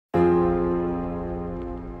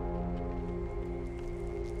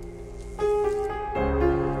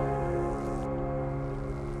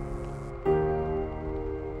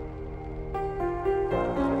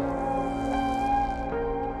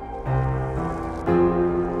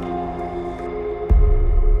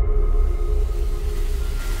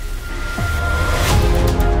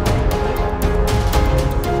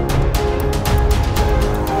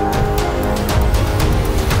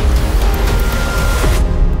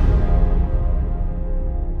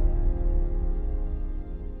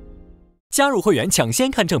加入会员抢先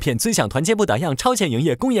看正片，尊享团结不打烊、超前营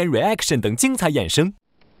业、公演 Reaction 等精彩衍生。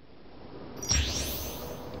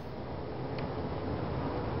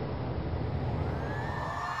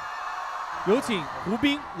有请胡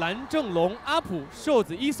兵、蓝正龙、阿普、瘦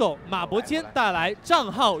子E.SO、马伯骞带来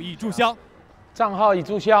账号已注销。账号已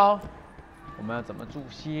注销，我们要怎么注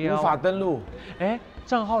销？无法登录。哎，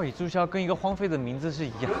账号已注销，跟一个荒废的名字是一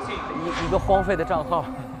样。一个荒废的账号。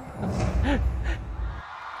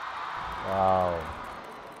哇哦！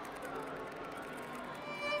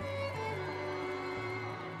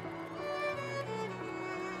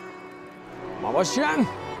马伯骞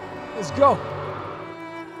 ，Let's go。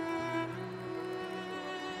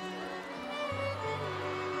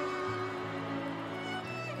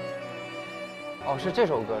 哦，是这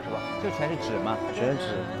首歌是吧？这全是纸吗？全是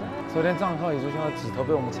纸。昨天账号已注销的纸头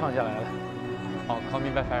被我们唱下来了。好 ，Call Me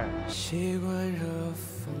by Fire。习惯热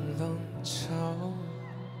风冷潮，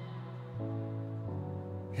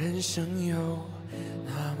人生有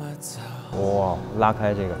那么早。哇，拉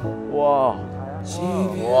开这个。哇！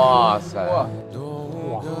哇塞！哇！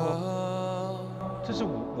这是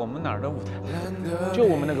我们哪儿的舞台？就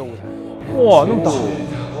我们那个舞台。哇，那么大！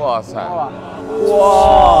哇塞！哇，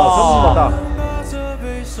这么大！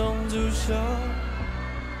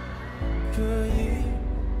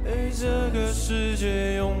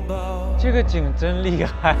 这个景真厉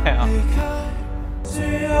害啊！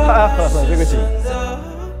太狠了，这个景。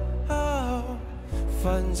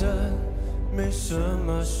反正没什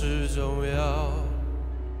么是重要。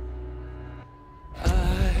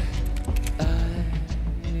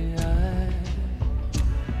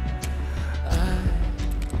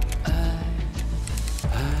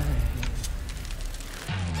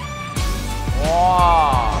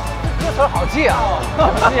哇，歌词好记啊！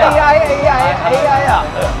哎呀，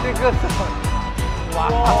这歌词，哇，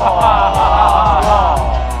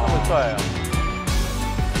这么帅啊！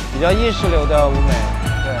比较意识流的舞美，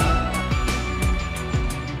对，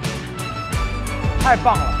太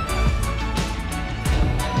棒了，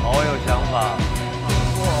好有想法。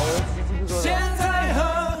哇，我有起鸡皮疙瘩。现在和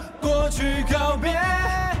过去告别，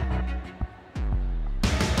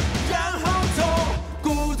然后从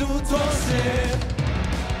孤独妥协。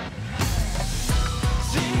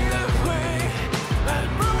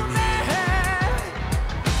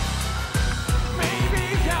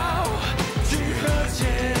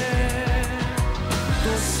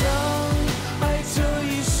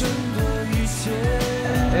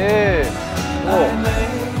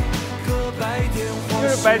 就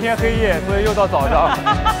是白天黑夜，所以又到早上。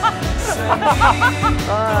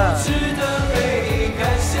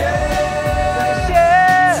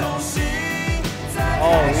哦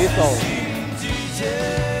，E.SO。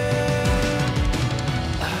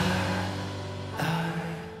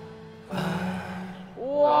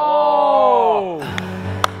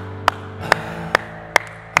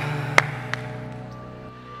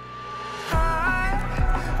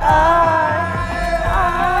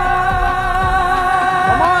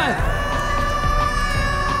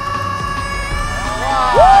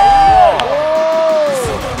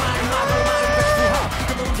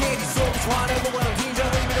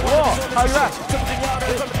好远！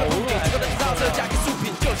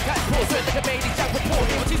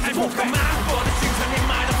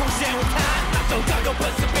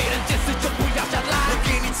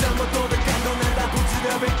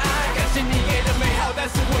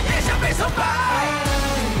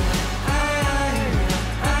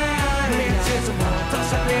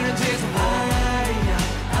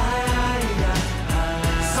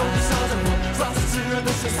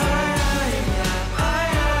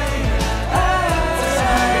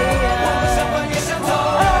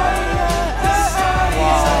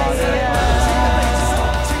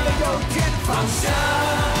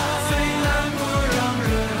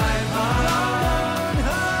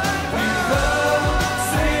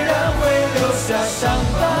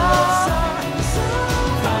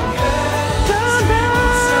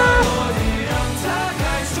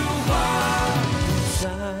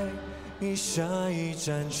下一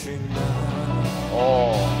站去哪？哦。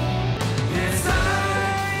别在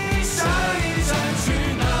意下一站去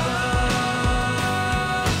哪？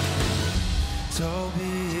逃避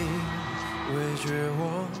为绝望，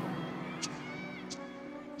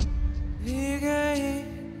离开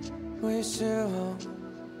为失望。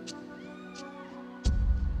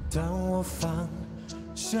当我放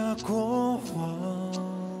下过往，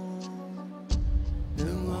能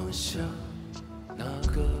望向哪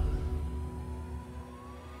个？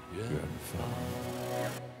 远方。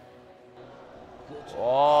哦，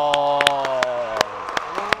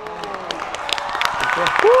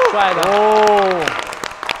帅的哦，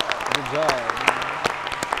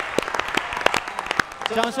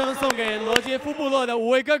掌声送给罗杰夫部落的5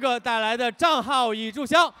位哥哥带来的账号已注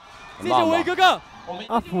销。谢谢5位哥哥。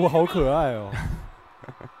阿普好可爱哦，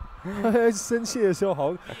生气的时候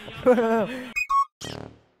好，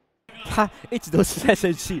他一直都是在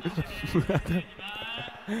生气。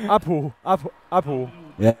阿普，阿普，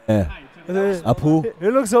 ，It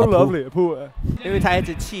looks so lovely， 阿普，因为他一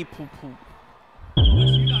直气噗噗。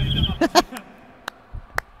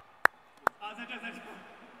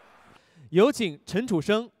有请陈楚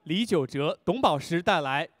生、李玖哲、董宝石带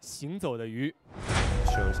来《行走的鱼》。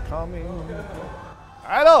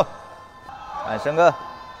来喽！哎，生哥，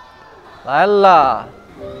来啦！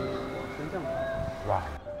哇！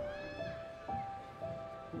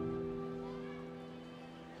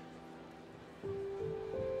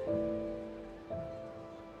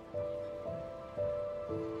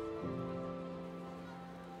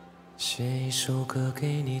写一首歌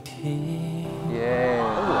给你听，耶，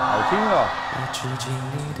好听啊！我致敬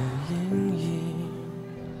你的阴影，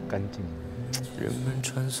干净。人们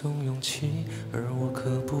传颂勇气，而我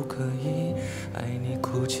可不可以爱你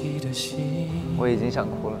哭泣的心？我已经想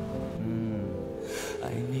哭了。爱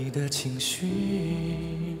你的情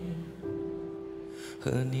绪，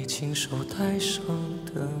和你亲手戴上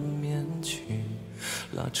的面具，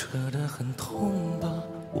拉扯得很痛吧？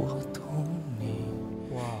我懂你。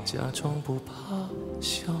假装不怕，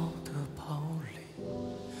笑得暴力。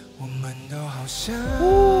我们都好像。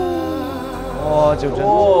哇，九真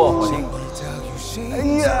好听。哎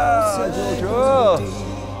呀，九哲，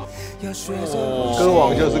歌王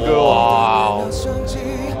就是歌王。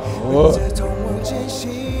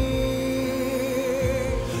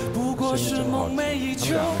不过是梦寐以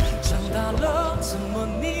求，长大了怎么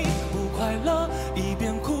你不快乐？一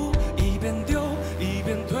边哭一边丢，一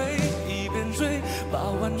边推一边追，把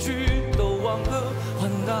玩具都忘了，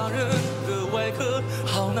换大人的外壳，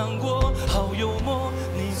好难过，好幽默。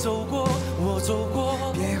你走过，我走过，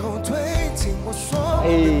别后退，听我说，我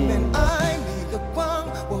偏爱你的光，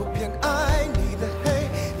我偏爱你的黑，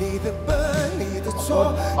你的笨，你的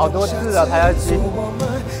错。好多字啊，他要记。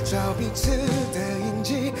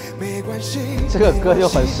这个歌就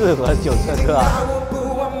很适合九成哥啊。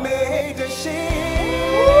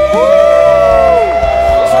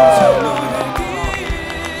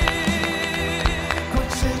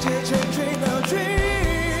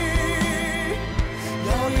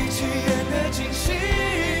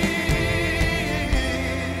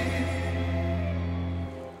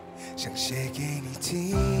想写给你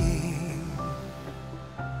听，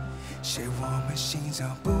写我们心照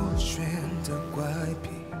不宣的怪癖，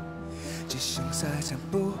即兴塞着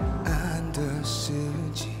不安的世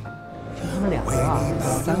纪。他们两个啊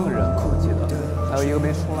，3个人我记得，还有一个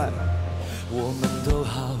没出来。我们都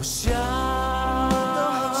好像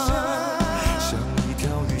一条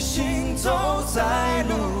鱼行走在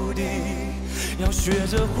陆地，要学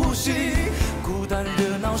着呼吸，孤单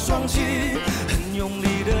热闹双栖，很用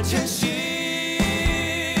力的前行。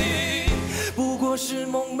不过是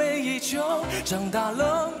梦寐以求，长大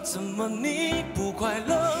了怎么你不快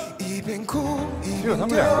乐？一边哭一边只有他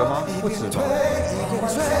们2个吗？不止吧？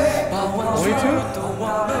把玩具都忘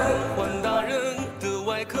了，换大人的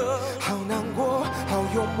外壳，好难过，好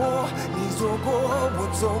幽默。你走过，我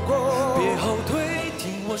走过，别后退，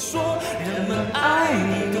听我说，人们爱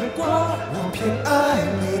你的光，我偏爱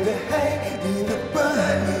你的黑，你的笨，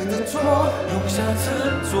你的错。用下次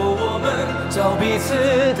做我们找彼此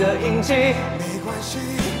的印记，没关系，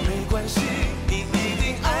没关系，你一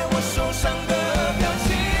定爱我受伤的表情。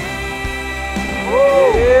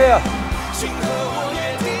请和我约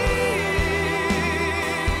定，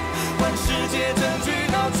换世界证据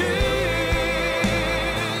闹剧，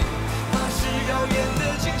怕是耀眼的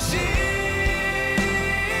惊喜。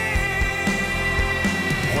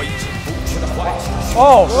挥之不去的坏情绪。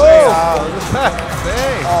哦，对啊，对，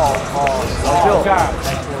老舅。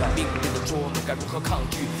命运的捉弄该如何抗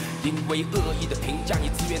拒？因为恶意的评价，你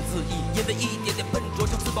自怨自艾，演得一点点笨拙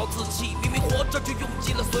就自暴自弃。明明活着就用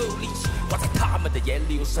尽了所有力气，花在他们的眼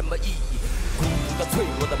里有什么意义？孤独的、脆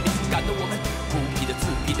弱的、敏感的我们，孤僻的、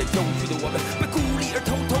自闭的、忧郁的我们，被孤立而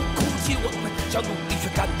偷偷哭泣我们，想努力却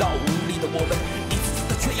感到无力的我们，一次次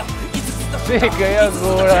的缺氧，一次次的这个要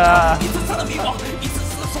哭了，一次次的迷惘，一次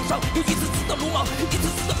次的受伤，又一次次的鲁莽，一次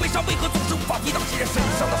次的悲伤，为何总是无法抵挡些人身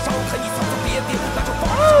上的伤痕？一层层叠叠，那种放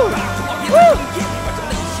手大出啊，别再哽咽，反正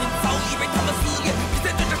内心早已被他们撕裂，别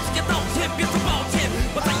再对这世界道歉，别说抱歉，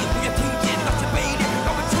我再也不愿听见那些卑劣，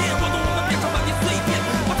让人切割的我们变成满地碎片，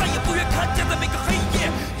我再也不愿看见在每个黑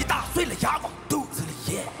夜，你打碎了牙往肚子里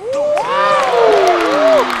咽。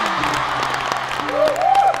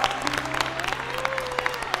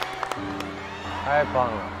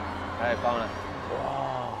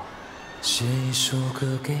歌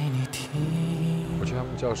给你听。我去他们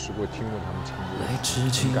教室过，听过他们唱歌，来致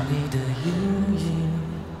敬你的阴影。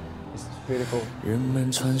人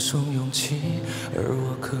们传颂勇气，而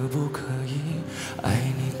我可不可以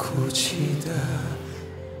爱你哭泣的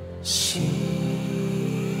心？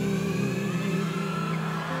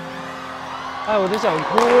哎，我都想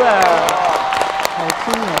哭了，好听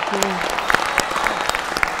好听，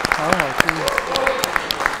好好听。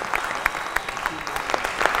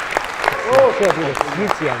哦，这个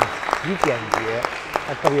极简洁，还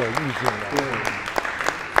特别有意境的。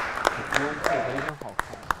非常好看。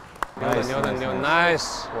牛 ，nice！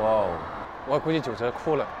 哇哦，我估计九哲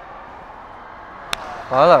哭了。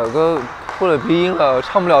完了，我都哭了鼻音了，我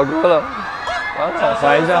唱不了歌了。完了，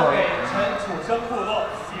怀一下。陈楚生部落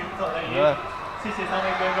行走的鱼，谢谢3位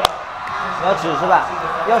哥哥。你要纸是吧？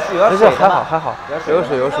要水要水还好，有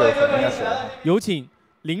水，应该是。有请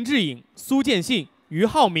林志颖、苏建信、俞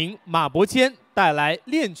灏明、马伯骞带来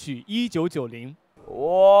恋曲1990。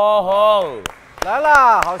哇吼！来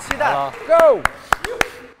啦，好期待 ，Go！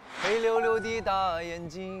 黑溜溜的大眼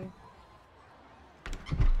睛。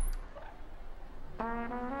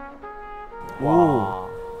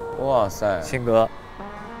哇塞，新歌，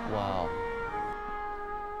哇哦，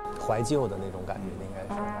怀旧的那种感觉，应该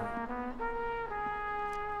是。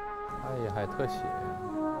他也还特写。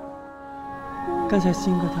刚才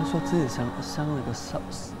新哥他说自己想了个沙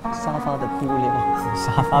发的布料，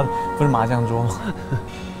沙发不是麻将桌，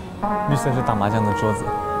绿色是打麻将的桌子。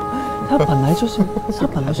他本来是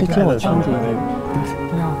叫我穿着衣服。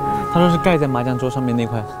对啊，他说是盖在麻将桌上面那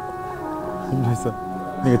块绿色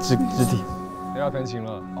那个肢体。要弹琴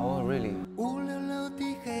了。哦 ，really？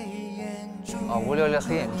 啊，无聊的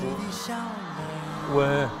黑眼珠。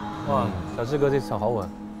稳，哇，小志哥这场好稳。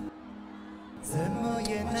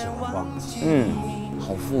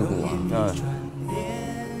好复古啊。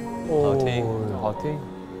好听，好听。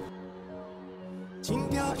就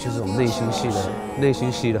这种内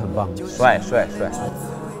心戏的很棒，帅。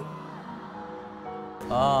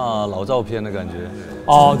啊，老照片的感觉。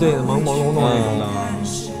哦，对，朦朦胧胧那种的。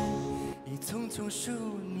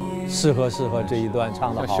适合这一段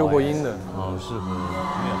唱的好。修过音的。哦，适合。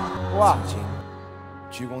哇，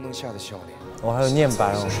聚光灯下的笑脸。哦，还有念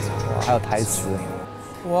白哦，还有台词。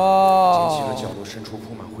哇！捡起了角落深处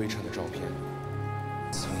铺满灰尘的照片。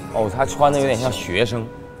哦，他穿的有点像学生，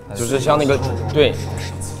就是像那个对，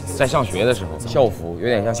在上学的时候校服，有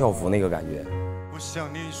点像校服那个感觉。我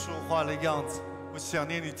想念你说话的样子，我想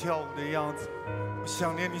念你跳舞的样子，我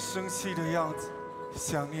想念你生气的样子，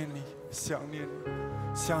想念你，想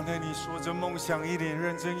念你说着梦想，一脸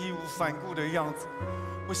认真义无反顾的样子，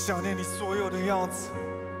我想念你所有的样子。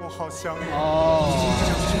我好想你。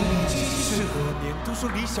是何年？都说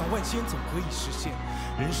理想万千，总可以实现。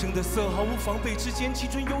人生的色毫无防备之间，青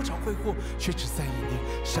春悠长挥霍，却只在一念。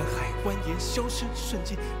山海蜿蜒，消失瞬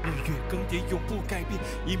间，日月更迭，永不改变。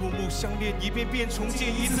一幕幕相恋，一遍遍重建，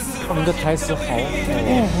一次次。他们的台词好。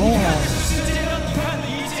世界让你看了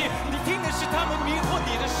一切，你听的是他们迷惑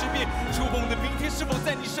你的失眠。触碰的明天是否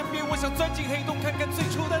在你身边？我想钻进黑洞，看看最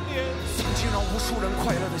初的脸。曾经让无数人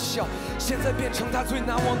快乐的笑，现在变成他最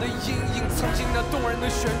难忘的阴影。曾经那动人的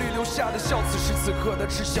旋律留下的笑，此时此刻的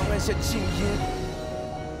只想按下静音。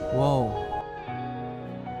哇哦！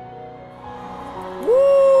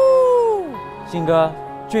信哥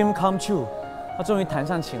 ，Dream come true， 他终于弹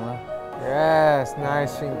上琴了。Yes，nice，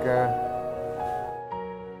 信哥。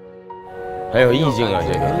很有意境啊，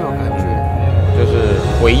这个很有感觉，就是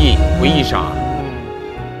回忆杀。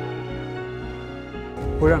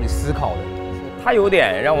会让你思考的。他有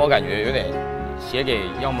点让我感觉有点写给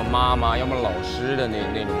要么妈妈要么老师的那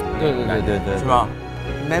种感觉，对，是吧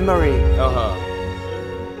 ？Memory。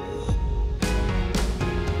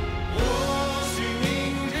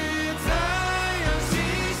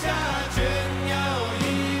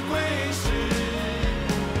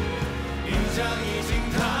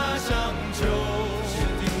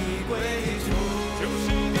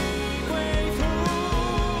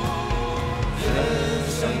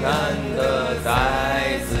难得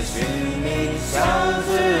再次寻觅相知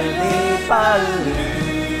的伴侣，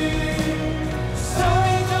像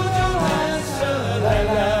一种种蓝色蓝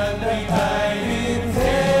蓝的白云天。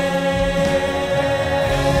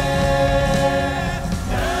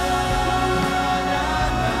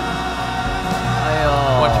哎呦，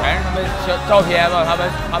我全是他们照片嘛，他们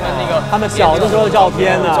那个他们小的时候的照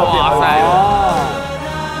片呢？哇塞，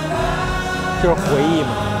就是回忆嘛。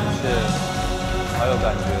好有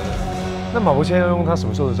感觉。那马伯骞要用他什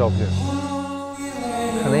么时候的照片？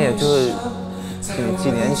可能也就是几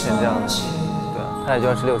年前这样子。对，他也就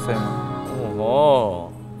26岁嘛。哦。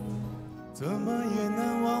怎么也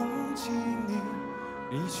难忘记你，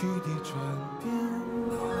离去的转变。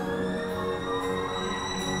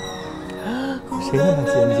谁那么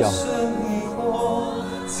尖叫？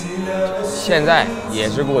现在也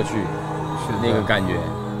是过去，是那个感觉，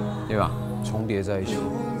对吧？重叠在一起。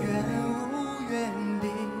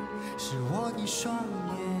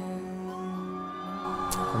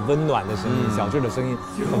很温暖的声音，小智的声音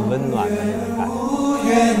很温暖的那种感觉。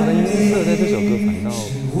他的音色在这首歌反倒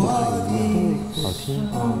不太一样，好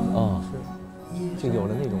听啊，就有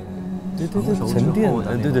了那种对沉淀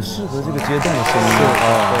的，对适合这个阶段的声音啊。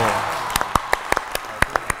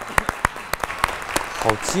好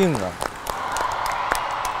静啊，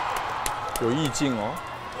有意境哦。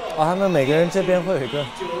啊，他们每个人这边会有一个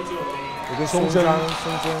胸针，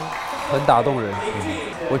很打动人。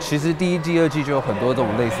我其实第一、第二季就有很多这种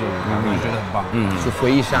类似的舞台，我觉得很棒。是回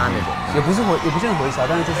忆杀那种，也不是回忆杀，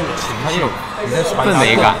但是就是情绪，你在传达氛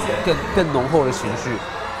围感更浓厚的情绪。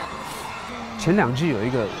前2季有一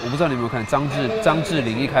个，我不知道你有没有看，张智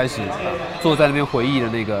霖一开始坐在那边回忆的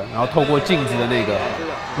那个，然后透过镜子的那个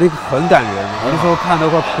很感人，我那时候看都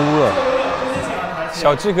快哭了。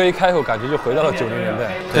小智哥一开口，感觉就回到了90年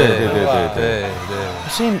代。对，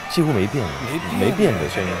声音几乎没变，没变的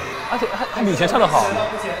声音。而且他比以前唱得好，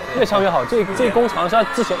越唱越好。这工厂是他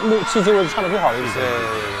之前迄今为止唱得最好的一首。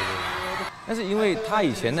但是因为他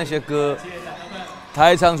以前那些歌，他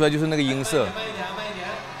一唱出来就是那个音色，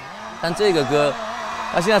但这个歌，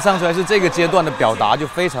他现在唱出来是这个阶段的表达，就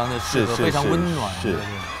非常的适合，非常温暖。是，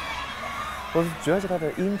我主要是他的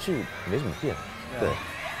音质没怎么变，对，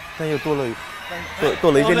但又多了一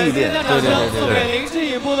些历练。对。送给林志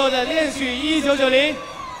颖部落的恋曲1990。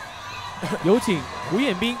有请胡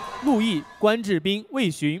彦斌、陆毅、关智斌、魏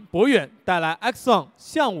巡、博远带来 X Song《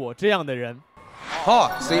像我这样的人》。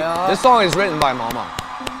See, this song is written by Mama,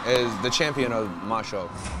 is the champion of my show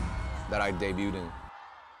that I debuted in.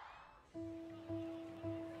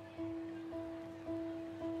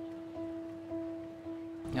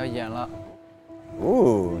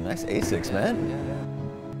 Ooh, nice A6, man.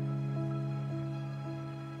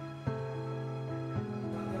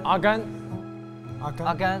 Agan.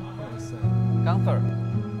 Gunther.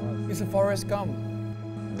 It's a Forrest Gump.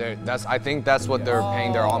 I think that's what they're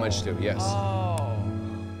paying their homage to. Yes.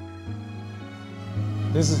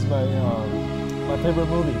 This is my favorite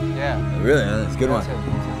movie. Yeah. Really, that's a good one.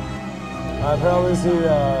 I probably see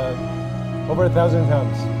over 1,000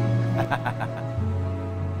 times.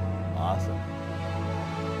 Awesome.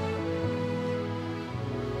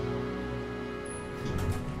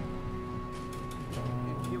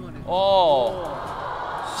 Oh.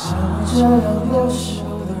 像我这样优秀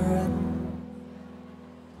的人，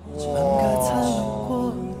本该灿烂过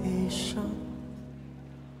一生，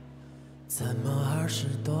怎么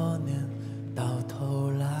20多年到头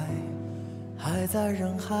来还在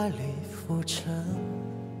人海里浮沉？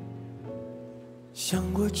像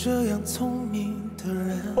我这样聪明的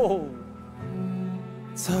人，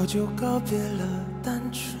早就告别了单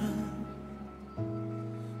纯，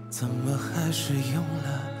怎么还是用了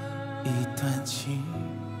一段情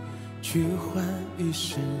去换一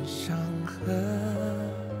世伤痕？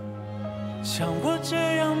像我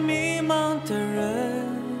这样迷茫的人，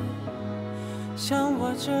像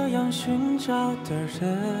我这样寻找的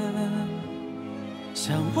人，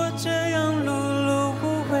像我这样碌碌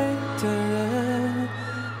无为的人，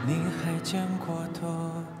你还见过多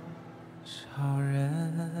少人？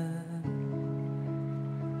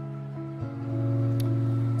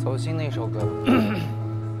走心那首歌。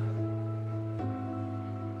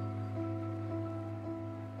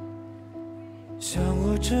像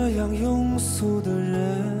我这样庸俗的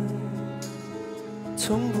人，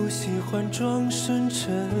从不喜欢装深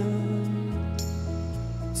沉，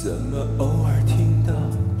怎么偶尔听到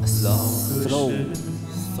老歌时，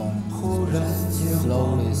忽然又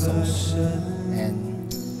忘了神？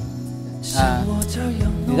像我这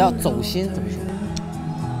样你知道走心怎么说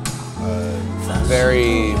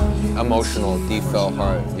Very emotional, deep felt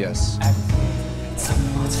heart. Yes. 怎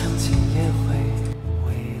么曾经也会为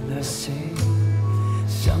了谁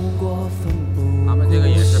想过奋不？他们这个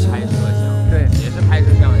也是拍摄像，对，也是拍摄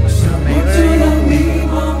像，每个人这样迷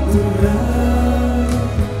茫的人，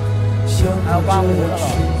像我这样寻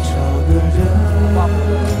找的人，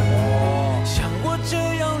像我这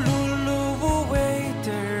样碌碌无为的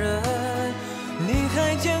人，你还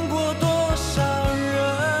见过多少人？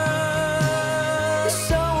像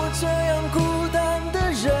我这样孤单的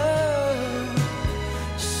人，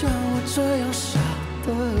像我这样傻的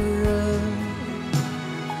人，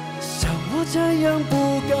像我这样不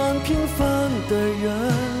甘平凡的人，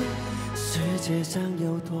世界上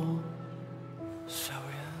有多少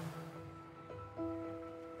人？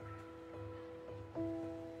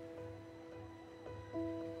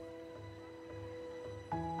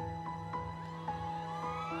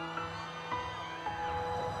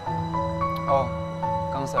哦，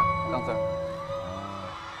钢 Sir，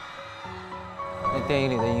 那电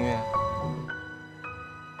影里的音乐。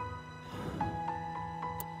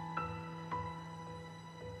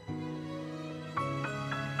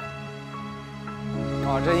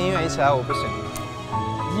哦，这音乐一起来我不行。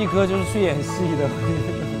一哥就是去演戏的。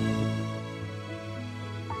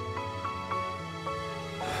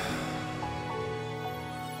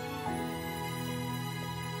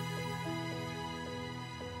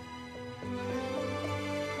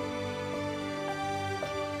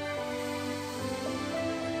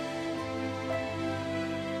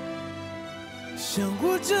像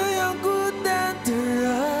我这样孤单的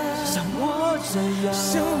人，像我这样，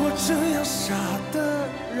像我这样傻的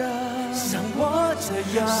人，像我这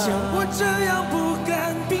样，像我这样不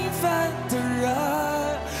甘平凡的人，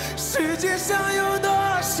世界上有多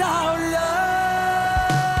少人？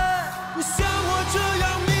像我这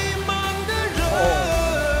样迷茫的人，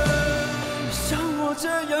像我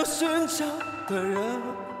这样寻找的人，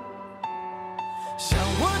像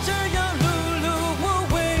我这样碌碌无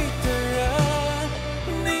为。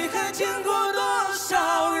见过多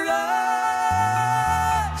少人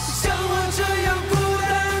像我这样孤单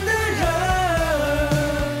的人，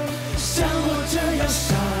像我这样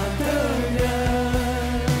傻的人，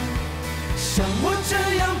像我这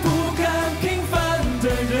样不甘平凡的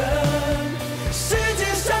人，世界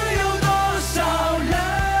上有多少人？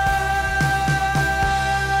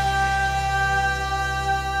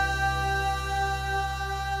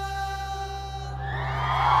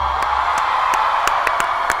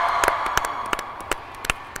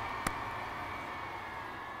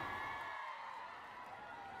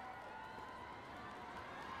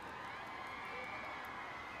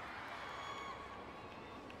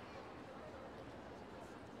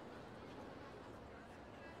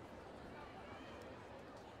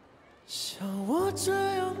像我这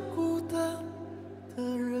样孤单的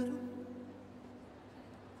人，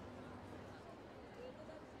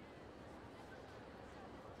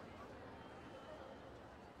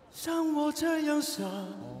像我这样傻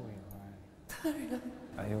的人，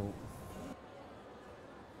哎呦，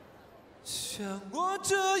像我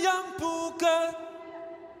这样不甘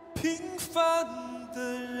平凡的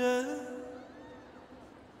人，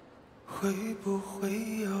会不会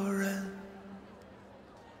有人？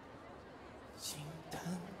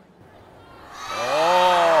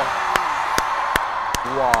哦，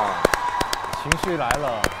哇，情绪来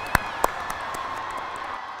了。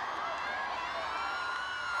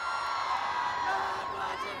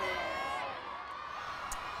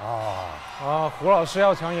胡老师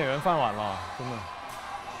要抢演员饭碗了，真的，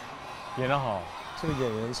演得好。这个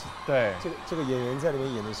演员是，对，这个演员在里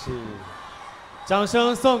面演的是，掌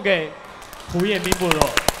声送给胡彦斌部落。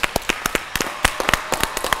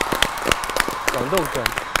广豆梗，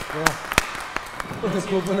不能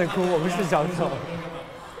哭，不能哭，我们是小丑。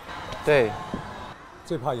对，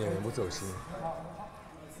最怕演员不走心。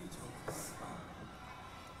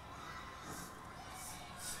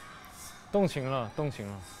动情了，动情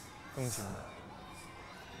了，动情了。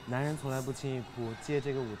男人从来不轻易哭，借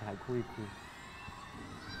这个舞台哭一哭。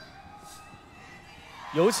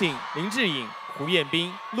有请林志颖、胡彦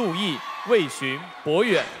斌、陆毅、魏巡、博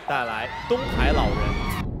远带来《东海老人》。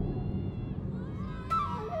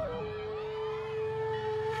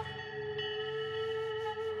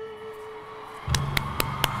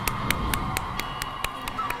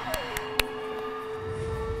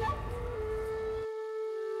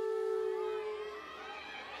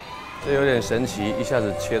这有点神奇，一下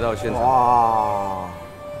子切到现场。哇！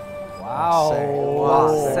哇哦！哇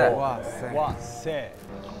塞！哇塞！哇塞！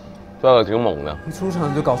这个挺猛的。一出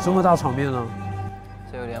场就搞这么大场面了，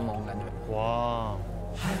这有点猛感觉。哇！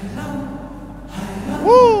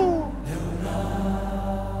呜！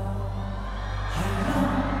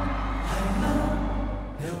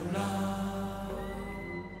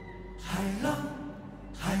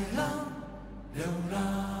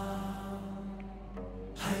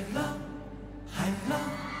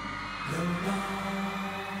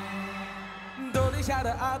下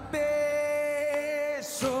的阿伯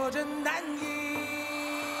说着难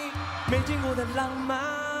以，没见过的浪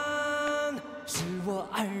漫是我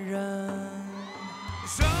爱人。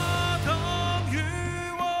沙汤渔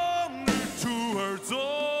翁日出而作，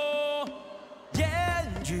烟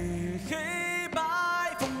雨黑白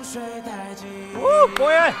风水代际。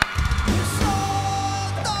博远。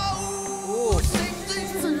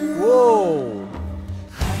哦。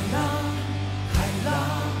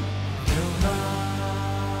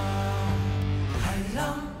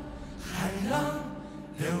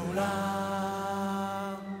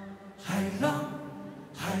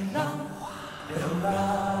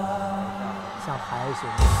像海水。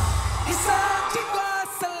一生经过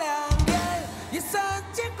善良点，一生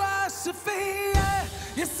经过是非眼，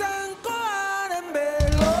一生过的美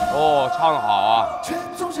落。哦，唱得好啊！却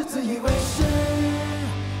总是自以为是，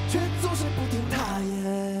却总是不听他言。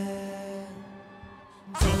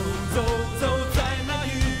走走走在那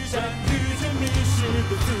雨山，遇见迷失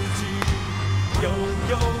的自己。游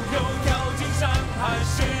游游跳进山海，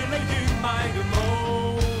是泪云埋的梦。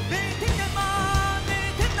你听见吗？你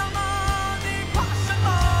听到吗？你怕什么？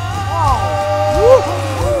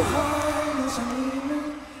留下你们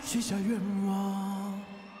许下愿望，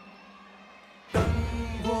等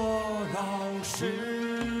我老时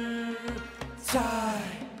再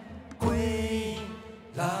归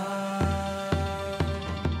来。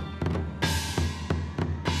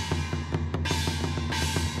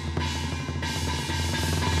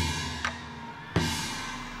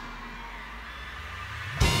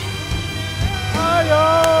哎呦，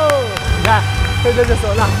你看，对着这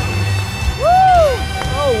唢呐，哦，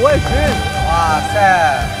我也去，哇塞！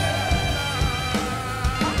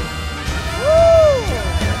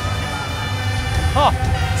好，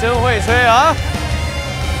真会吹啊！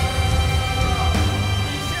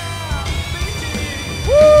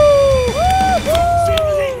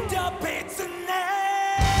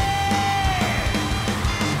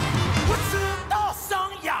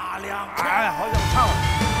哎，好想唱啊！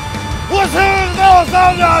我知道上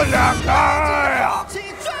了两个呀。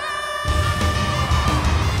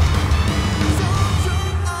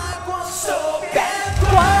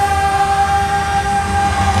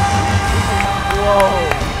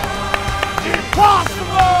你怕什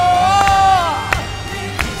么？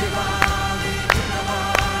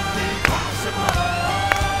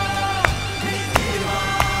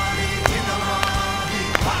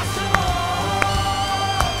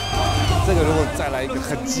这个如果再来一个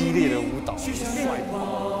很激烈的舞蹈，帅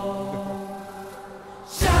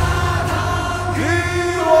与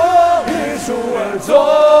我与数而坐，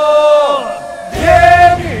天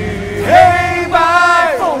与黑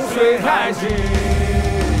白，风水太急，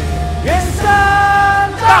远山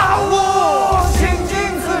大雾，心静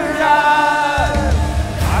自然，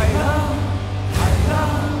海浪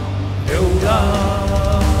流浪。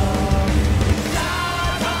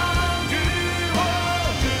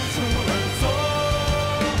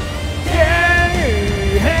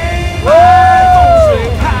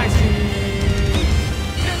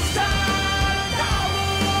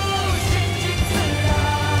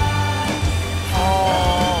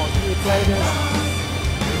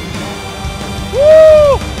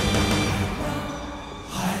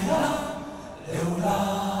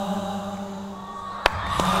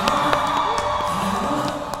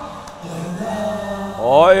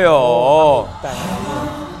哎呦！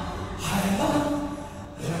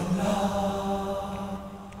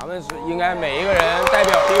他们是应该每一个人代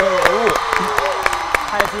表一个人物，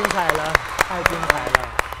太精彩了，太精彩了。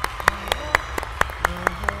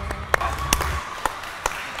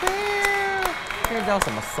这个叫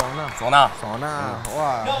什么唢呐？唢呐，哇，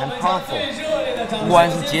很 powerful。不管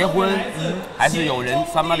是结婚，还是有人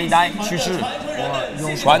somebody die 去世，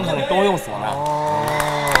用传统都用唢呐。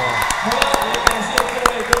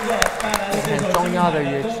很重要的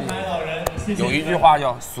乐器。有一句话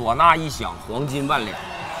叫“唢呐一响，黄金万两”。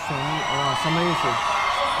什么意思？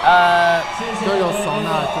就有唢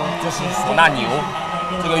呐，就是唢呐牛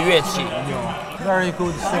这个乐器。Very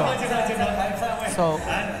good show. So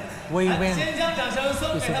we win.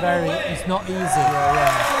 It's not easy.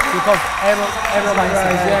 Because everyone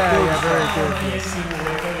says very good.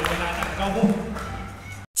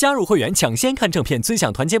 加入会员抢先看正片，尊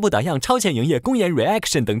享团结不打烊、超前营业、公演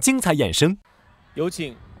Reaction 等精彩衍生。有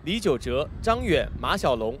请李玖哲、张远、马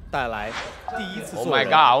小龙带来第一次做人。 Oh my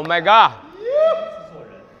god! Oh my god!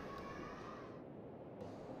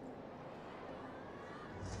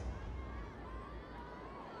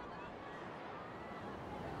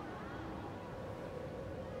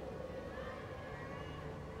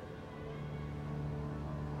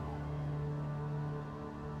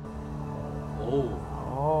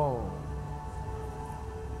 哦，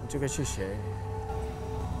这个是谁？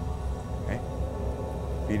哎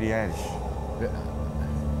 ，Billie Eilish。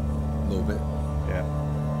 little bit. Yeah.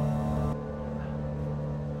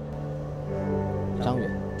 张远。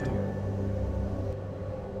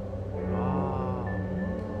哇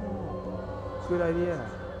 ，Good idea。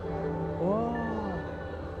哇。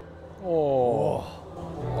哦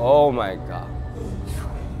 ，Oh my god！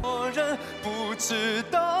 人不知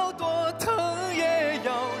道多疼也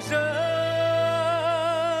要忍。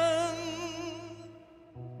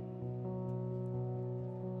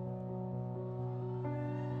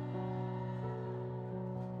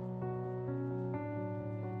 我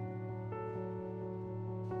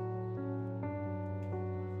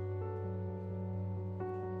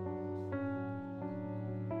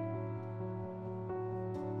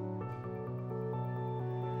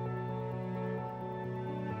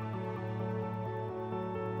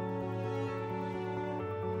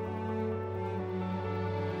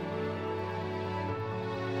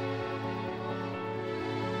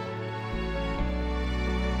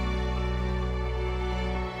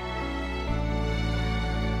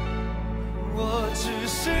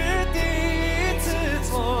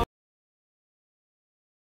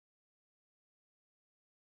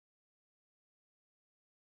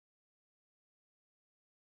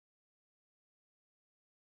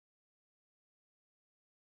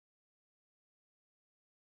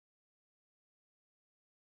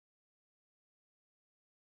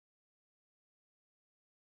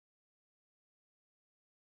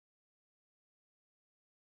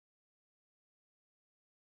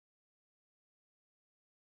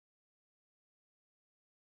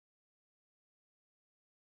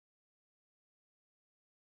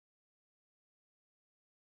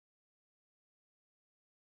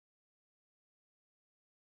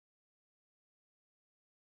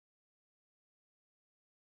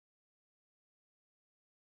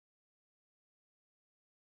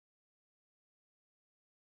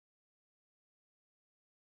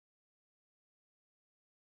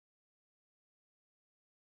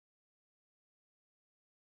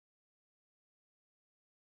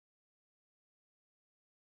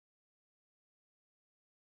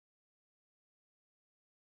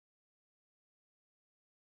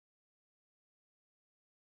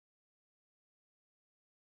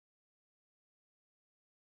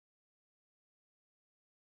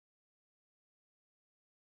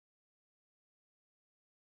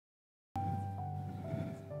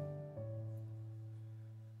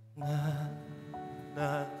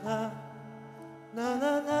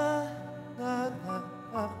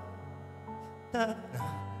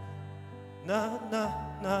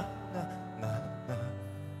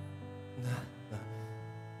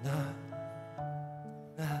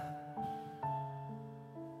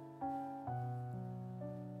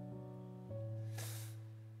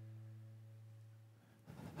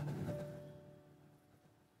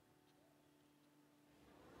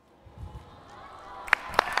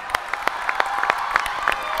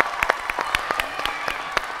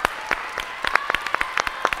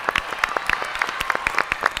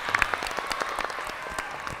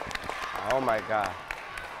Oh my god！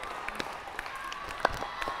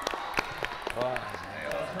 哇！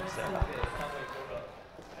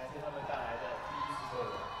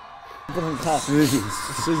不能看，失信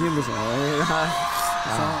不行。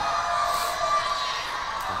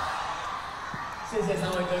谢谢3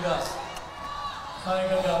位哥哥，3位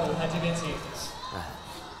哥哥，舞台这边请。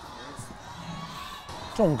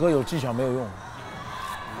这种歌有技巧没有用，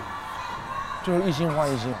就是一心换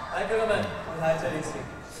一心。来，哥哥们，舞台这里请。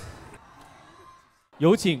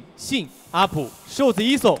有请信阿普、瘦子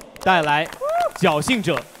E.SO带来《侥幸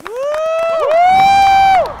者》。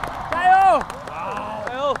加油！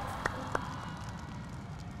加油！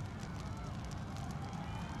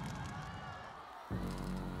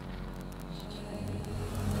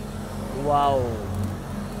哇哦！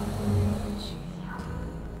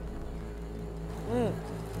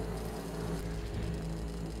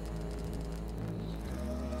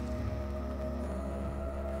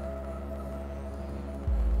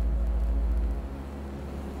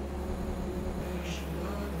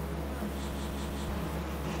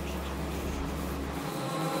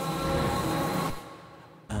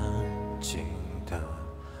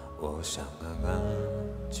我想安安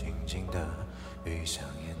静静的闭上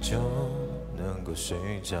眼就能够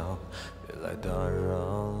睡着，别来打扰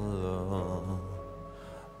了。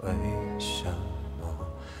为什么？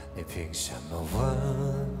你凭什么问？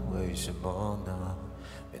为什么呢？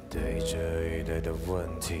面对这一堆的问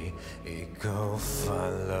题，一口烦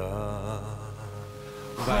了。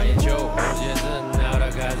把研究现在脑袋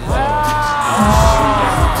开始走，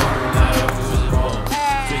来了不是梦，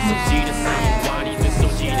最熟悉的声音，挖你最熟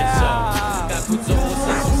悉的手，但不走我伸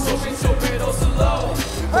出手心，手背都是肉。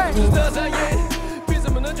不值得在意，凭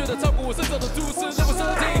什么能觉得照顾我身上的注视那么身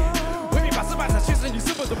体？未必把失败才其实你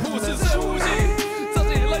是本的不是深呼吸，在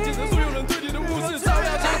这里来见证所有人对你的无视，照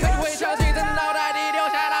妖镜才会相信在脑袋里留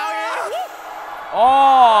下烙印。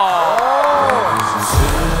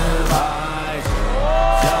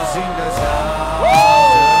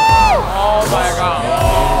Oh my god！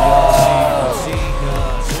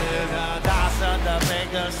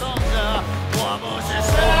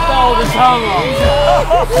 倒着唱啊！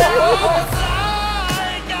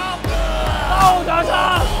倒着唱！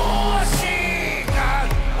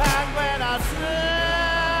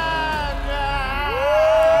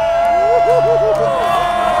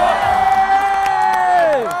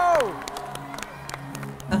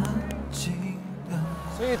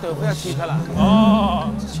所以豆腐要切开了。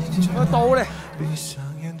哦，要抖嘞。闭上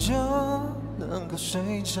眼就能够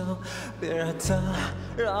睡着，别让它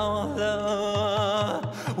扰了。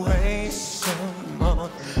为什么？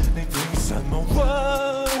你凭什么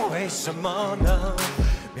问？为什么呢？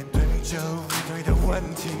面对这一堆的问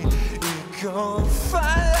题，一口烦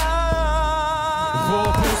了。我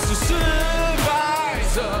不是失败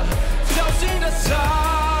者，侥幸的唱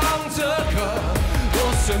着歌，我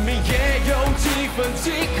生命也有几分饥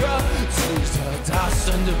渴，吃着大声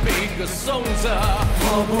的被歌颂着。我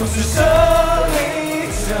不是胜利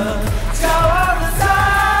者，骄傲的在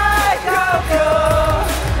高歌，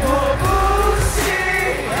我不稀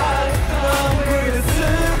罕昂贵的资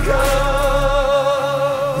格。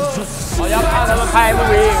我要看他们开录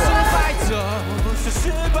音。失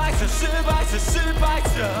败者，失败者，失败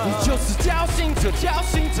者，你就是侥幸者，侥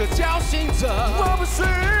幸者，侥幸者。我不是，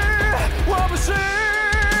我不是。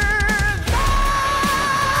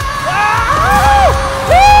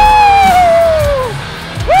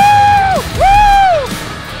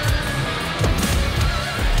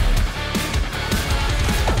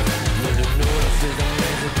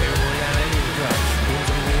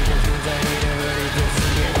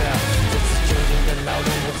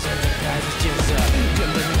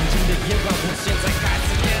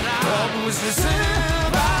我不是失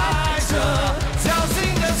败者，侥幸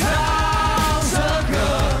的唱着歌，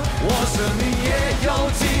我生命也有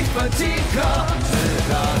几分饥渴，值得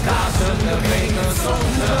大声的被歌颂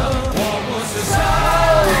着。我不是胜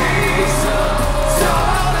利者，骄傲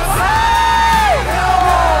的在高歌，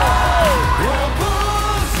我不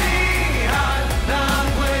稀罕昂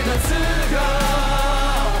贵的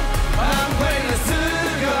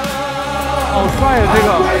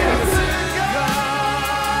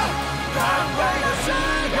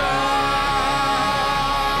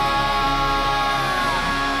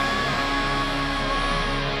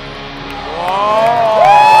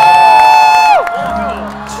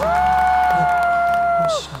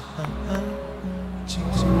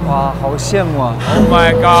羡慕啊 ！Oh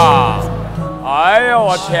my god！ 哎呦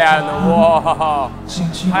我天哪，哇，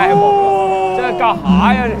太猛了！这干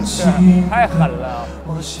啥呀？这是太狠了！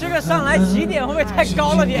这个上来起点会不会太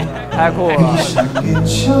高了点？太酷了，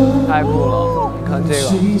太酷了！你看这个，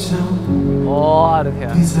我的天！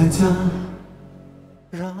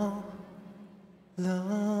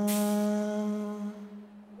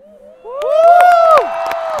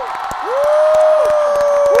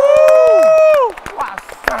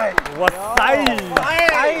哇塞！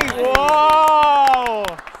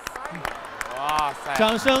哇塞！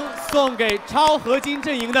掌声送给超合金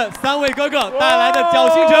阵营的3位哥哥带来的侥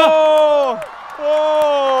幸者。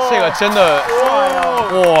这个真的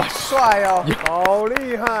哇，帅呀，好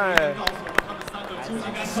厉害！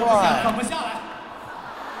帅！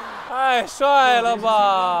太帅了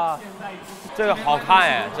吧！这个好看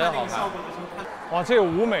哎，真好看！哇，这个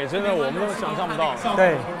舞美真的我们都想象不到。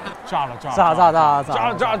对，炸了！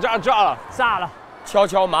炸了！悄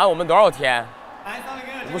悄瞒我们多少天？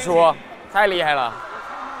不说，太厉害了。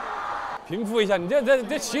平复一下，你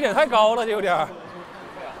这起点太高了，这有点。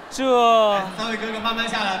这3位哥哥慢慢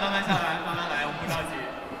下来，慢慢来，我们不着急。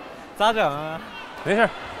咋整啊？没事，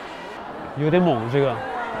有点猛这个。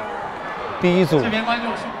第一组。这边观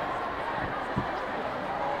众。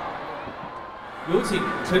有请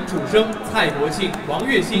陈楚生、蔡国庆、王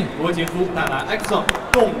栎鑫、罗杰夫带来 EXO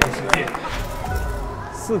动物世界。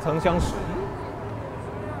似曾相识。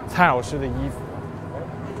蔡老师的衣服，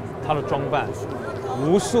他的装扮，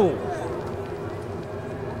无数。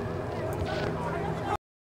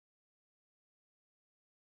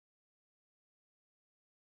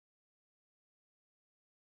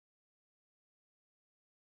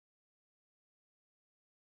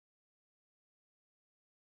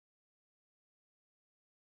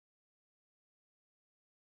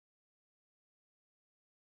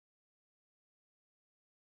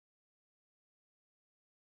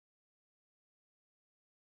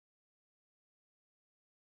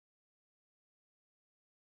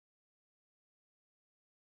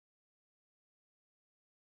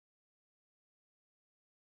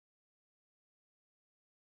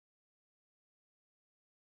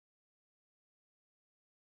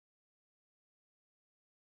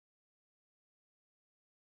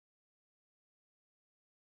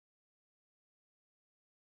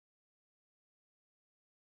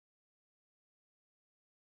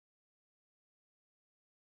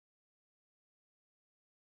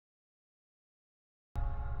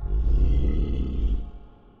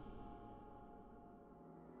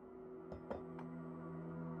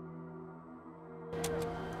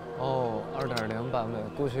哦，2.0版本，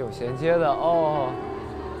故事有衔接的哦，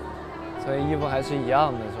所以衣服还是一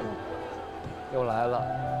样的，是吗？又来了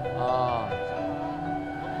啊！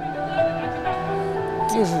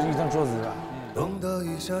又是一张桌子啊！懂得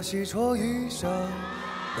一下，细戳一下，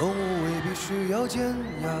动物未必需要尖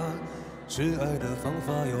牙，示爱的方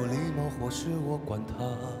法有礼貌，或是我管它。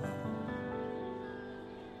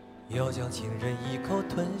要将情人一口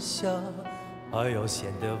吞下，还要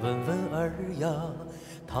显得温文尔雅。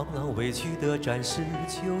螳螂委屈的展示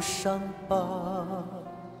旧伤疤，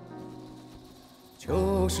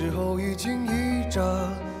旧时候一惊一乍，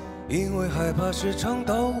因为害怕时常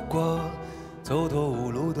倒挂，走投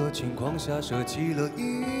无路的情况下舍弃了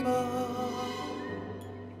一把。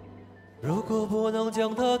如果不能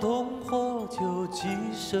将它同化，就寄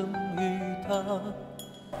生于它，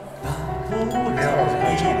大不了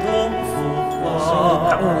一同腐化。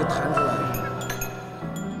当我弹出来。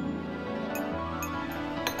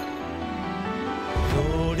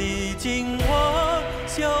努力进化，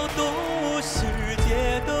小动物世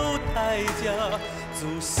界都太假，祖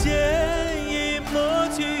先已抹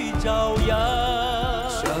去爪牙。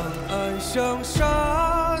相爱相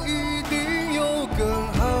杀，一定有更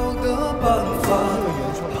好的办法。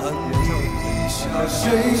攀比一下，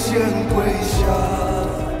谁先跪下？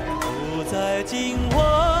不再进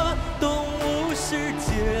化，动物世界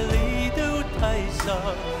里都太傻，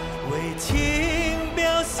为情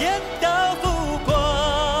表现到浮夸。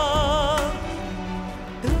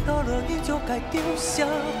得到了你就该丢下。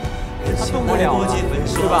他动不了了，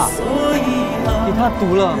是吧？给他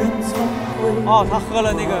毒了。哦，他喝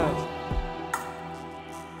了那个。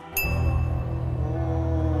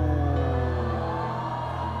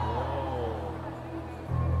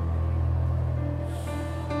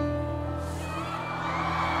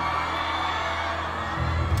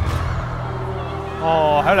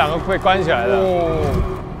哦，还有2个被关起来的。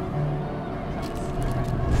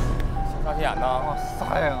啥演呢？哇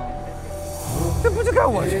塞呀！这不就该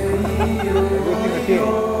我去？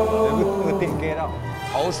那个电 get 到，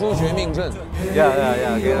逃出绝命镇。呀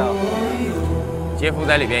get 到。杰夫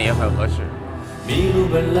在里边也很合适。麋鹿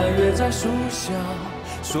本来约在树下，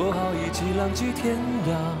说好一起浪迹天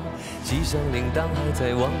涯，系上铃铛还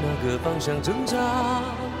在往那个方向挣扎。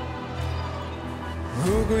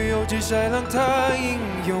如果有只豺狼，它英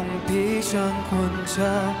勇披上盔甲，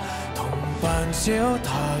同伴携有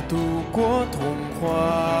它度过童话。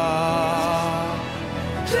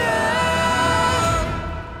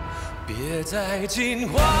别再进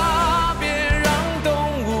化，别让动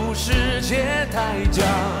物世界太假，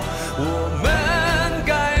我们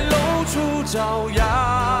该露出爪牙。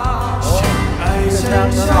相爱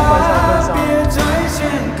相杀，别再想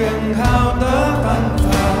更好的办法，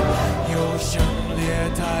有想猎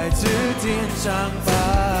太子殿上吧，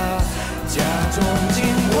假装进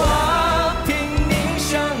化，拼命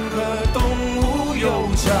想和动物有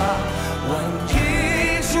差，玩一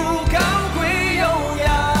出高贵优雅。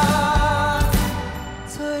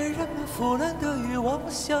在人们腐烂的欲望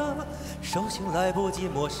下，手心来不及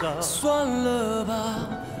抹杀，算了吧，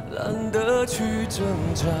懒得去挣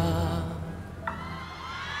扎。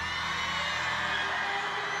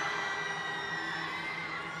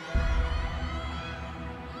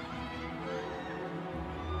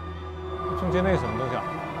中间那是什么东西啊？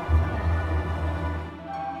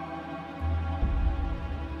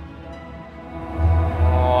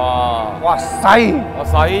哇塞！哇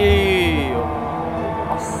塞！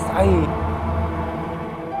哇塞！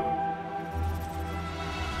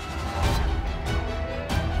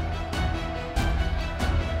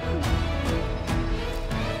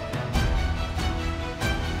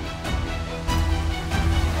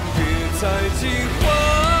别再进化。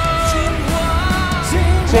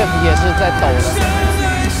Jeff 也是在抖的。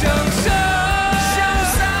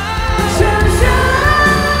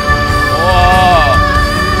哇，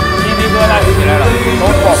鸡皮疙瘩就起来了，都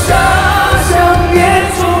爆！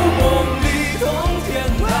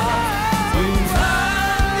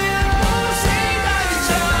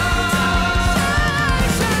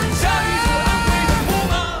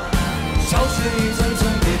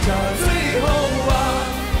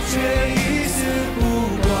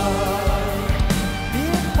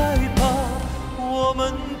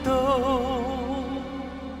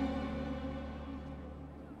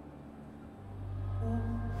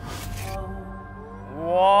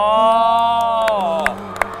哇！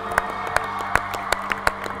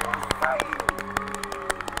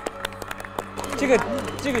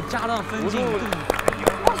这个加上分镜，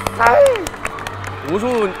哇塞！无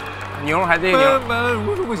数牛还这个牛，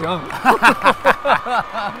无数不行。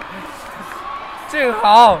这个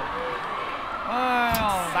好。哎呀，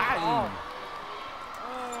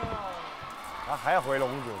他还要回笼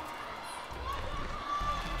子。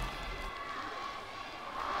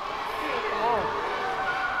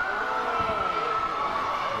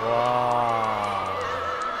哇！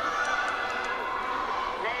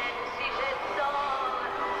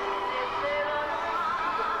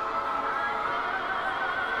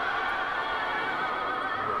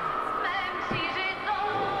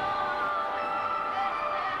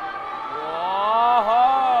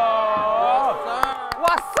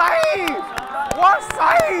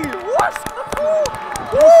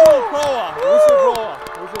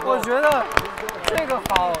我觉得这个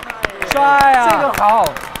好帅啊！这个好，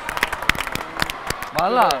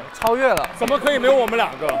完了，超越了。怎么可以没有我们两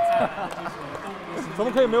个？怎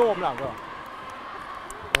么可以没有我们两个？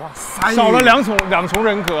哇塞！少了两重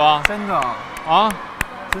人格啊！真的啊，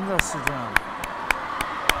真的是这样，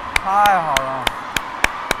太好了。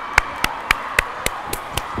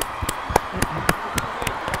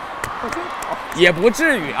也不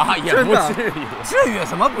至于啊，也不至于。至于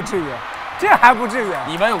什么不至于？这还不至于？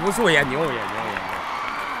你们有无数也牛也牛。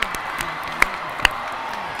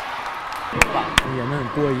演得很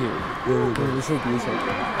过瘾，跟武术比起来，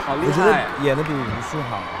好厉害！我觉得演得比武术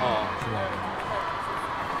好。哦，是吧？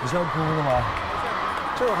你是要哭的吗？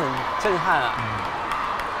就很震撼啊！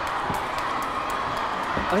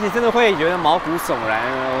而且真的会觉得毛骨悚然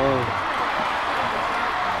哦。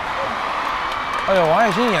哎呦，王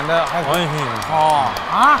栎鑫演的还，王栎鑫演的哦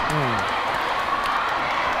啊，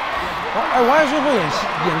哎，王栎鑫会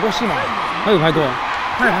演过戏吗？他有拍过，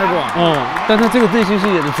他也拍过。但他这个内心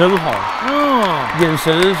戏演的真好，眼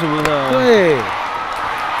神什么的，对，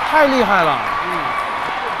太厉害了。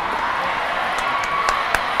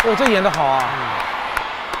哦，这演的好啊。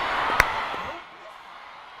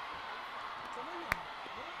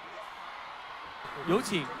有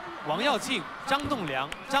请王耀庆、张栋梁、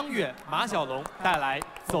张远、马小龙带来《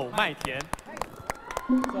走麦田》。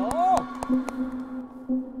走。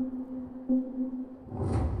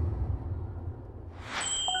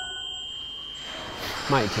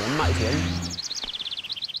麦田，麦田。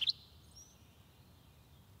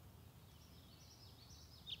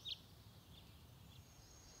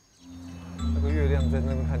在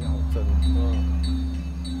那边看起来好真。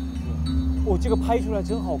我这个拍出来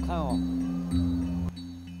真好看哦。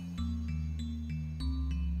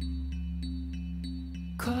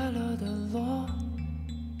快乐的骆，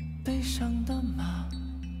悲伤的马，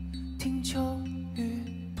听秋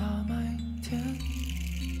雨把麦田。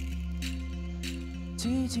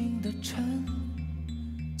寂静的晨，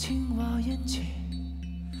青蛙眼睛，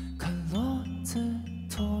看骡子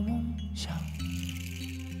托梦想。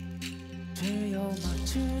只有马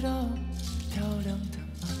知道，漂亮的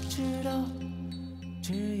马知道，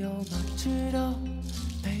只有马知道，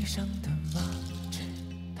悲伤的马知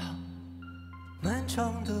道。漫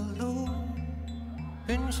长的路，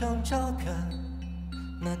云上照片，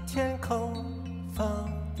那天空放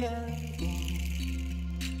电影。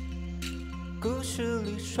故事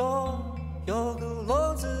里说，有个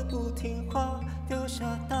骡子不听话，丢下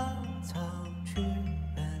大草去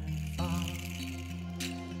远方。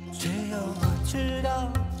只有马知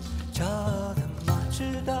道，骄傲的马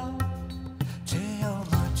知道，只有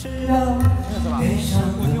马知道，悲伤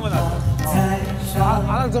的马在笑。完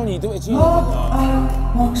了之后你都已经马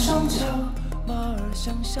儿往上跳，马儿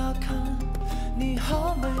向下看，你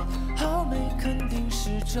好美，好美，肯定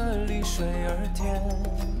是这里水儿甜。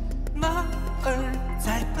马儿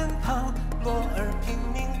在奔跑，骡儿拼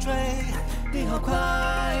命追，你好快，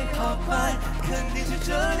好快，肯定是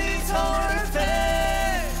这里草儿飞。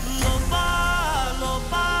罗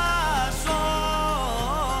巴说，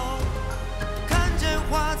看见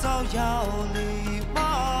花草要礼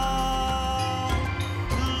貌。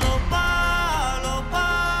罗巴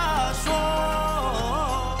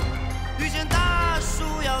说，遇见大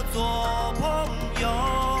树要做朋友。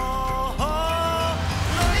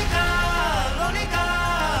洛丽卡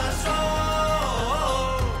说，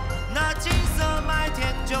那金色麦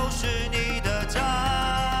田就是你的家。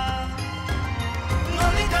洛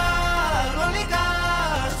丽卡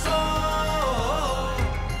说，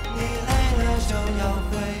你累了就要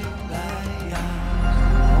回来呀。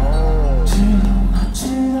只有马知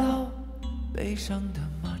道，悲伤的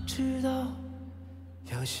马知道，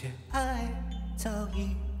有些爱早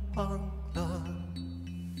已忘了。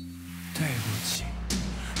对不起，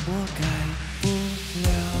我改不了。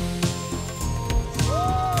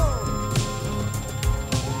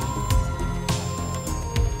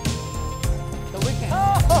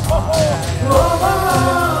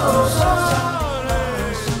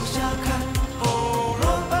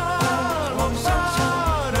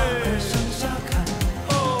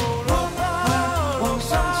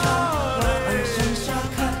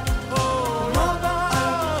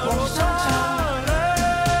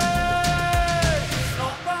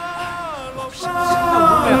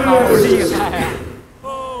好厉害啊！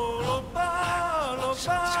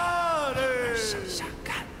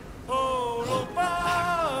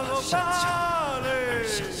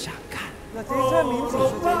那这名字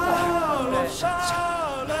是真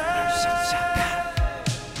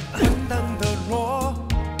混蛋的骡，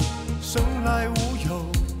生来无忧，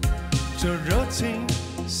这热情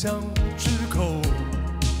像只狗，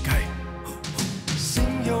该心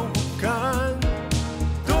有不甘。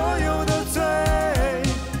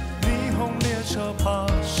爬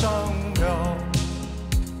上了，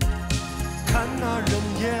看那人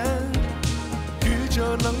烟遇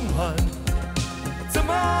着冷暖，怎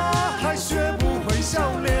么还学不会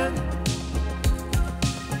笑脸？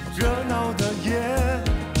热闹的夜，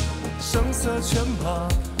声色犬马，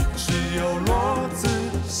只有骡子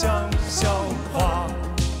像笑话。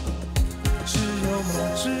只有马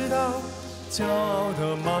知道，骄傲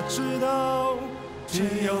的马知道，只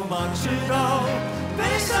有马知道，悲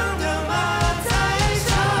伤的马在笑。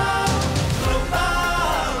罗巴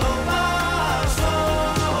说，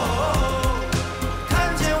看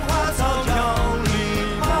见花草要礼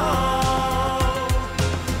貌。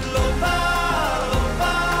罗巴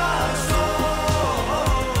说，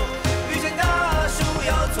遇见大树要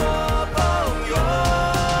做朋友。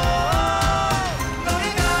洛丽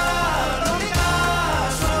卡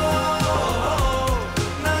说，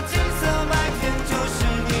那金色麦田就是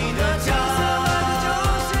你的家。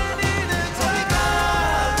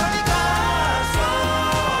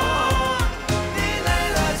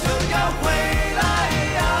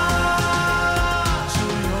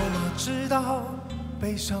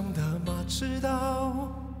悲伤的马知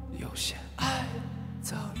道，有些爱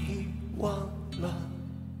早已忘了。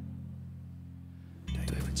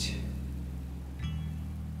对不起，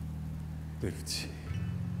对不起。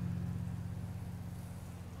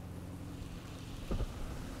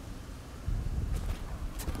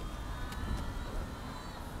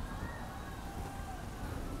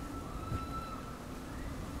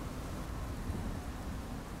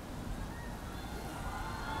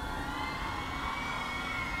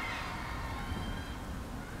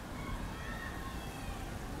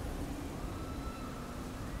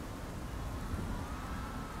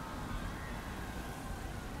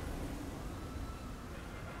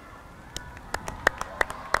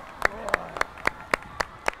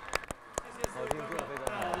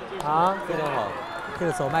啊，非常好。这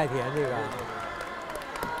个走麦田，这个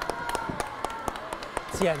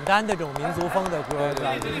简单的这种民族风的歌，对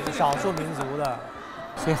吧？少数民族的，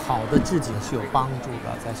所以好的置景是有帮助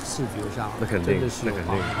的，在视觉上，那肯定，真的是有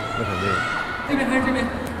帮助。那肯定。这边还是这边？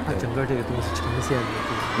它整个这个东西呈现的这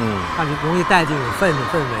个，让你容易带进氛围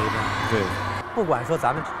的。对。不管说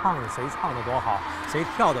咱们谁唱的多好，谁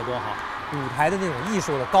跳的多好，舞台的那种艺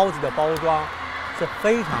术的高级的包装是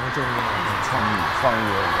非常重要的。创意。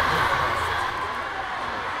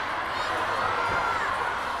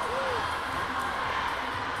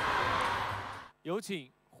有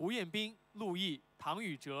请胡彦斌、陆毅、唐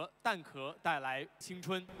禹哲、蛋壳带来《青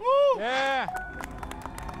春》。耶！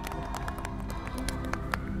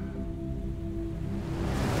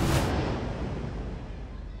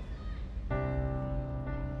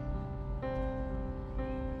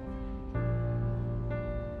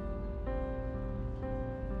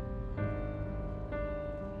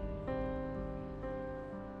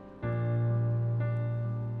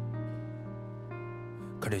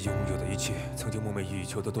看着拥有的一切，曾经梦寐以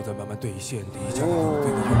求的都在慢慢兑现，离家的路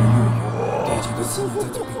变得越来越远，惦记的思念在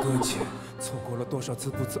嘴边搁浅，错过了多少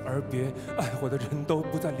次不辞而别，爱我的人都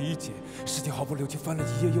不再理解，时间毫不留情翻了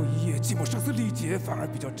一页又一页，寂寞声嘶力竭，反而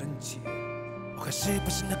比较真切。我还是不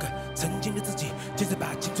是那个曾经的自己，坚持把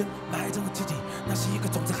青春埋葬了自己，那是一个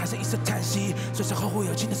种子，还是一声叹息？说是后会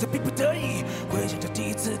有期，那是逼不得已。回想着第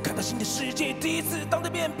一次看到新的世界，第一次当着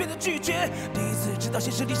面变得拒绝，第一次知道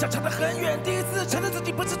现实离想差得很远，第一次承认自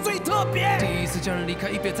己不是最特别，第一次家人离开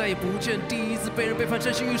一别再也不见，第一次被人背叛，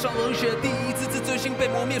真心遇上冷血，第一次自尊心被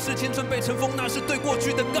磨灭，是青春被尘封，那是对过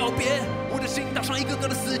去的告别。我的心打上一个个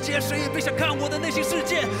的死结，谁也别想看我的内心世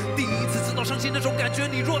界。第一次知道伤心那种感觉，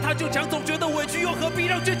你若他就强，总觉得委屈，又何必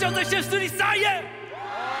让倔强在现实里撒野？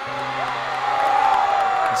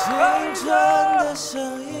青春的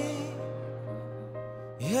声音，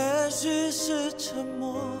也许是沉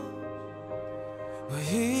默，我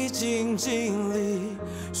已经尽力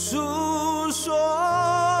诉说。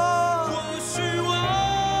或许我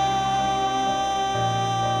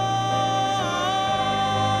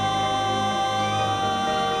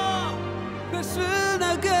还是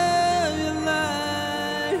那个原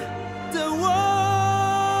来的我。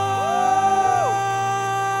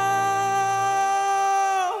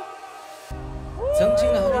曾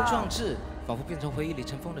经的豪情壮志，仿佛变成回忆里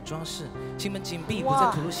尘封的装饰。心门紧闭，不再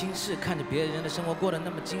吐露心事，看着别人的生活过得那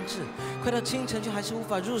么精致。快到清晨，却还是无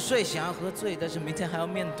法入睡，想要喝醉，但是明天还要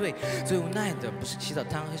面对。最无奈的不是起早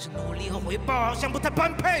贪黑，是努力和回报好像不太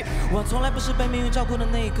般配。我从来不是被命运照顾的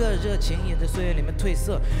那一个，热情也在岁月里面褪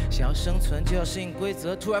色。想要生存就要适应规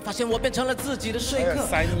则，突然发现我变成了自己的说客。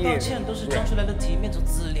抱歉，都是装出来的体面，从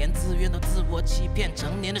自怜自怨到自我欺骗。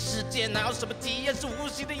成年的世界哪有什么体验，是无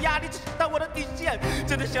形的压力，只是到我的底线。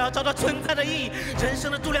真的想要找到存在的意义，人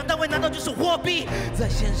生的度量单位难道就是货币？在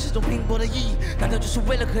现实中拼搏的意义，难道就是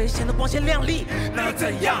为了可以显得光鲜亮丽？那又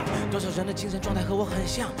怎样？多少人的精神状态和我很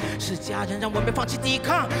像，是家人让我没放弃抵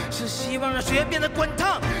抗，是希望让血液变得滚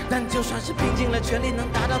烫。但就算是拼尽了全力，能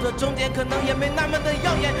达到的终点，可能也没那么的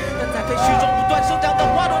耀眼。但在废墟中不断生长的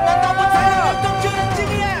花朵，难道不才有流动就能惊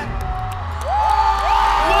艳？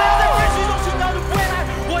我要在废墟中寻找着未来，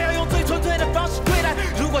我要用最纯粹的方式对待。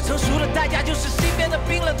如果成熟的代价就是心变得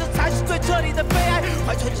冰冷，这才是最彻底的悲哀。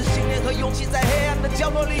怀揣着信念和勇气，在黑暗的角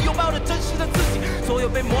落里拥抱着真实的自己。所有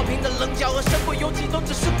被磨平的棱角和身不由己，都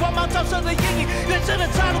只是光芒照射的阴影。人生的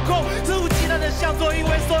岔路口，肆无忌惮的向左，因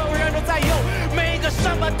为所有人都在右。每一个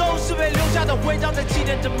伤疤都是被留下的徽章，在纪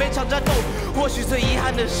念着每场战斗。或许最遗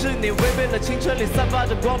憾的是，你违背了青春里散发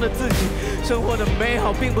着光的自己。生活的美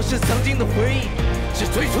好，并不是曾经的回忆，是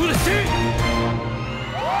最初的心。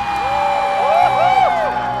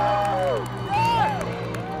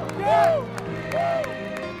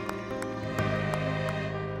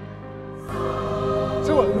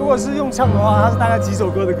如果是用唱的话，它是大概几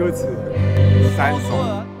首歌的歌词？3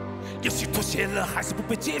首。也许妥协了，还是不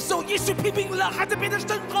被接受；也许批评了，还在变得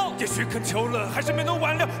深厚；也许恳求了，还是没能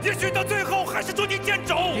挽留；也许到最后，还是捉襟见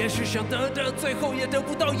肘。也许想得的，最后也得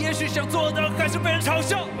不到；也许想做的，还是被人嘲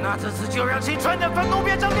笑。那这次就让青春的愤怒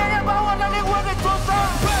变成烈焰，把我的灵魂给灼烧。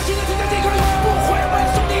今天停在这个不会为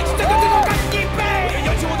了胜利，再跟最后干一杯。我要扬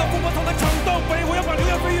起我的风波，从那闯到北，我要把流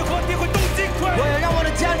言蜚语和诋毁都击溃。我要让我的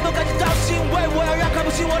家人都感觉到欣慰，我要让看不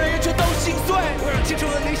起我的人全都心碎。我让青春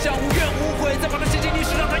和理想无怨无悔，再把它写进历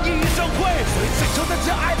史，让它熠熠生辉。所以追求的、热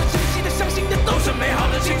爱的、珍惜的、相信的，都是美好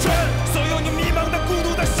的青春。所有你迷茫的、孤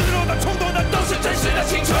独的、失落的、冲动的，都是真实的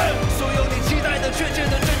青春。所有你期待的、确切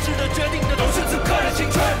的、真挚的、决定的，都是此刻的青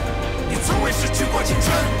春。你从未失去过青春，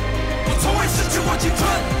你从未失去过青春。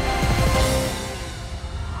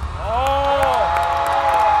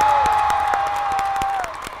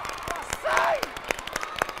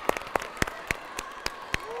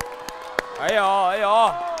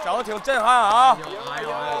挺震撼啊！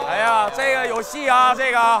哎呀，这个有戏啊，这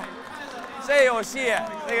有戏，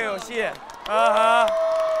这个有戏，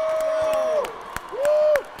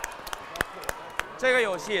这个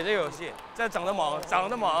有戏，这个有戏，这整的猛，整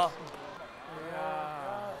的猛。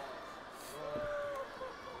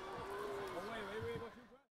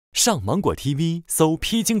上芒果 TV 搜“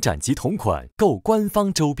披荆斩棘”同款购官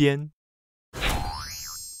方周边。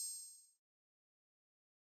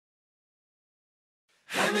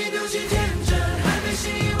还没丢弃天真，还没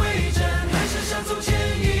信